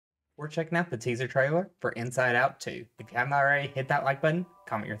we're checking out the teaser trailer for Inside Out 2. If you haven't already, hit that like button,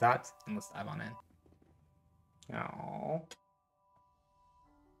 comment your thoughts, and let's dive on in. Aww.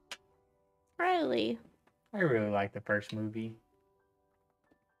 Riley. I really like the first movie.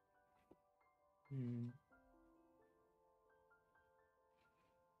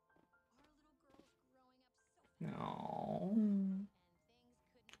 No.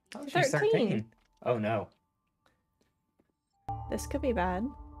 Oh, she's 13. Oh no. This could be bad.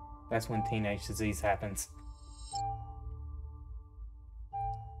 That's when teenage disease happens.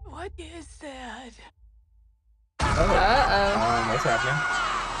 What is that? Uh-oh. What's happening?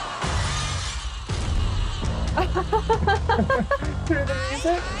 Hear the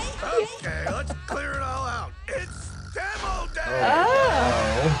music? Okay, let's clear it all out. It's demo day!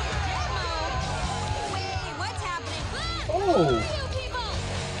 Oh. Wait, what's happening? Oh. You people!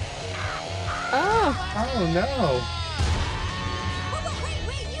 Oh. Oh no.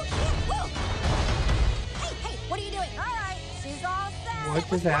 Wait, you can't. Whoa! Hey, what are you doing? All right, she's all set. What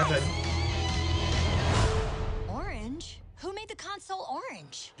just happened? Orange? Who made the console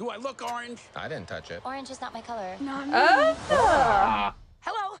orange? Do I look orange? I didn't touch it. Orange is not my color. Not me. Ah.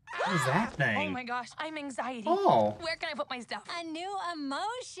 Hello. What is that thing? Oh my gosh, I'm anxiety. Oh. Where can I put my stuff? A new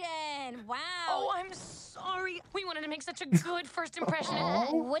emotion. Wow. Oh, I'm sorry. We wanted to make such a good first impression.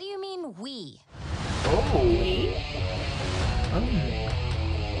 What do you mean we? Oh.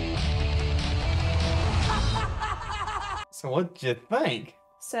 So what'd you think?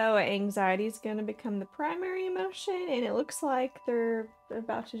 So anxiety is going to become the primary emotion, and it looks like they're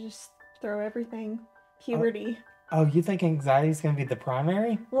about to just throw everything. Puberty. Oh, you think anxiety is going to be the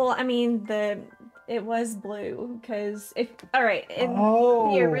primary? Well, I mean, it was blue because in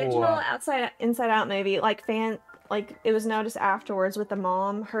Oh. the original Inside Out movie, it was noticed afterwards with the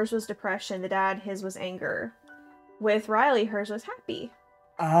mom, hers was depression. The dad, his was anger. With Riley, hers was happy.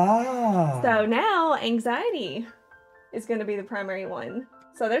 Ah. So now anxiety is going to be the primary one.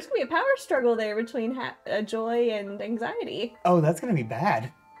 So there's going to be a power struggle there between joy and anxiety. Oh, that's going to be bad.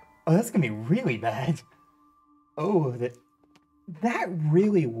 Oh, that's going to be really bad. Oh, that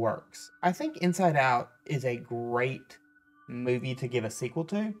really works. I think Inside Out is a great movie to give a sequel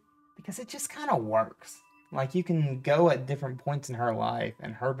to because it just kind of works. Like, you can go at different points in her life,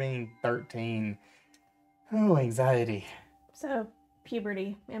 and her being 13, oh, anxiety. So,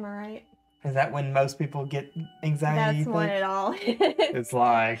 puberty, am I right? Is that when most people get anxiety? That's when it all It's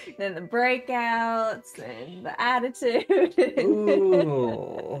like... Then the breakouts and the attitude.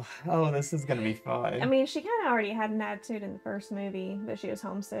 Ooh. Oh, this is going to be fun. I mean, she kind of already had an attitude in the first movie, but she was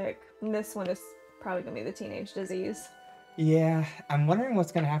homesick. And this one is probably going to be the teenage disease. Yeah, I'm wondering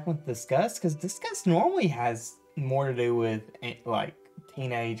what's going to happen with Disgust, because Disgust normally has more to do with, like,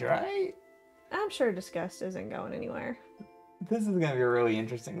 teenage, right? I'm sure Disgust isn't going anywhere. This is going to be a really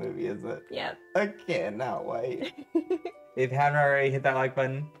interesting movie, isn't it? Yep. I cannot wait. If you haven't already, hit that like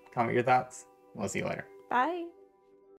button, comment your thoughts. We'll see you later. Bye.